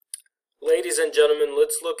Ladies and gentlemen,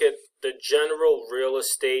 let's look at the general real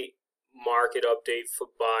estate market update for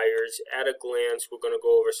buyers. At a glance, we're going to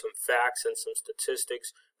go over some facts and some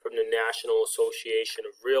statistics from the National Association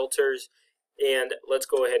of Realtors. And let's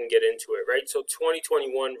go ahead and get into it, right? So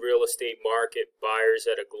 2021 real estate market buyers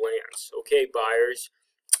at a glance. Okay, buyers,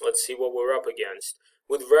 let's see what we're up against.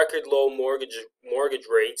 With record low mortgage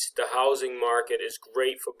rates, the housing market is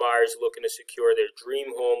great for buyers looking to secure their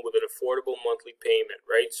dream home with an affordable monthly payment,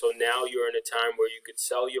 right? So now you're in a time where you could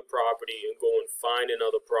sell your property and go and find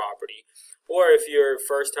another property. Or if you're a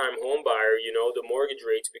first-time home buyer, you know, the mortgage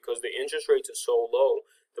rates, because the interest rates are so low,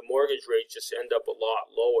 the mortgage rates just end up a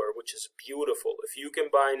lot lower, which is beautiful. If you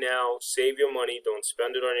can buy now, save your money, don't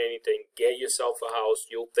spend it on anything, get yourself a house,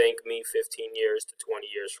 you'll thank me 15 years to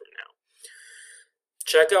 20 years from now.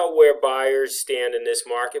 Check out where buyers stand in this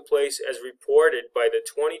marketplace as reported by the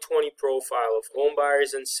 2020 profile of home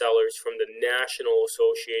buyers and sellers from the National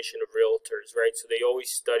Association of Realtors, right? So they always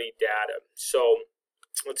study data. So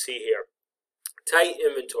let's see here. Tight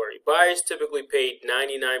inventory. Buyers typically paid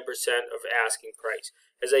 99% of asking price.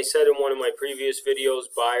 As I said in one of my previous videos,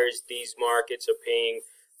 buyers these markets are paying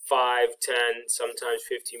 5, 10, sometimes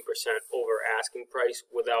 15% over asking price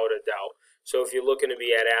without a doubt. So if you're looking to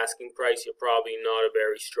be at asking price, you're probably not a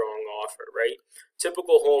very strong offer, right?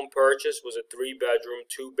 Typical home purchase was a 3-bedroom,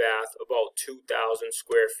 2-bath, about 2,000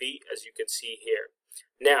 square feet, as you can see here.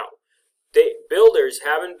 Now, builders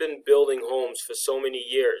haven't been building homes for so many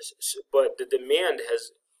years, but the demand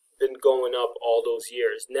has been going up all those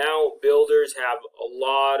years. Now, builders have a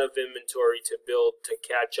lot of inventory to build to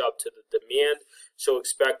catch up to the demand, so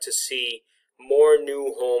expect to see more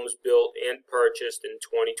new homes built and purchased in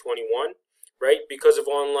 2021. Right? Because of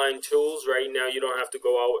online tools, right now you don't have to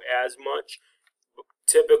go out as much.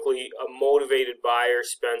 Typically, a motivated buyer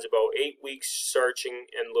spends about 8 weeks searching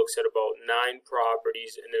and looks at about 9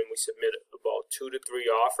 properties, and then we submit about 2 to 3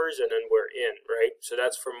 offers, and then we're in, right? So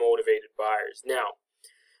that's for motivated buyers. Now,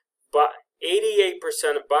 but 88%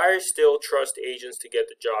 of buyers still trust agents to get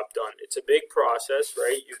the job done. It's a big process,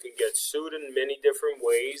 right? You can get sued in many different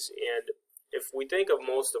ways, and if we think of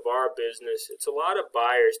most of our business, it's a lot of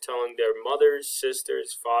buyers telling their mothers,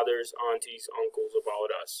 sisters, fathers, aunties, uncles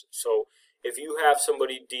about us. So if you have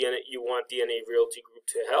somebody you want DNA Realty Group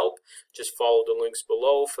to help, just follow the links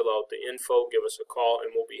below, fill out the info, give us a call,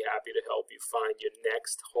 and we'll be happy to help you find your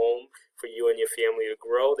next home for you and your family to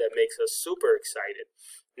grow. That makes us super excited.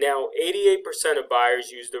 Now, 88% of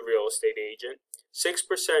buyers use the real estate agent. 6%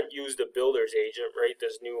 use the builder's agent, right?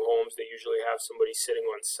 There's new homes, they usually have somebody sitting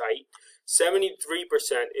on site. 73%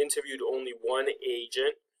 interviewed only one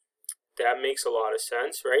agent. That makes a lot of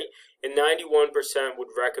sense, right? And 91%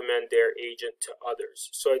 would recommend their agent to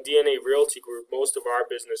others. So at DNA Realty Group, most of our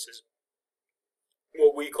business is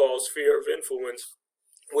what we call sphere of influence,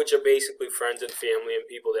 which are basically friends and family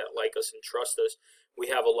and people that like us and trust us.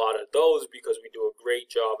 We have a lot of those because we do a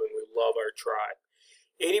great job and we love our tribe.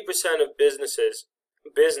 80% of business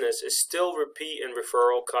is still repeat and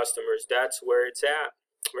referral customers. That's where it's at,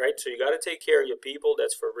 right? So you got to take care of your people.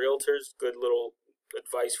 That's for realtors. Good little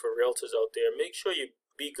advice for realtors out there. Make sure you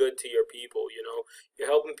be good to your people, you know.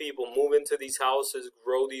 You're helping people move into these houses,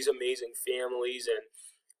 grow these amazing families, and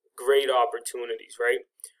great opportunities, right?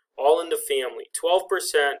 All in the family.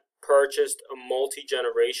 12% purchased a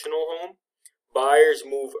multi-generational home. Buyers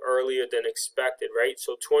move earlier than expected, right?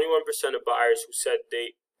 So 21% of buyers who said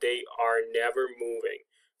they are never moving.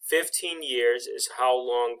 15 years is how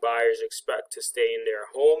long buyers expect to stay in their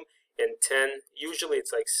home, and usually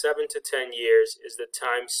it's like 7 to 10 years is the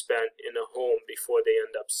time spent in a home before they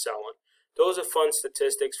end up selling. Those are fun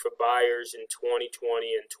statistics for buyers in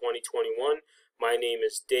 2020 and 2021. My name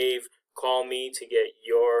is Dave. Call me to get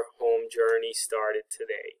your home journey started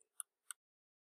today.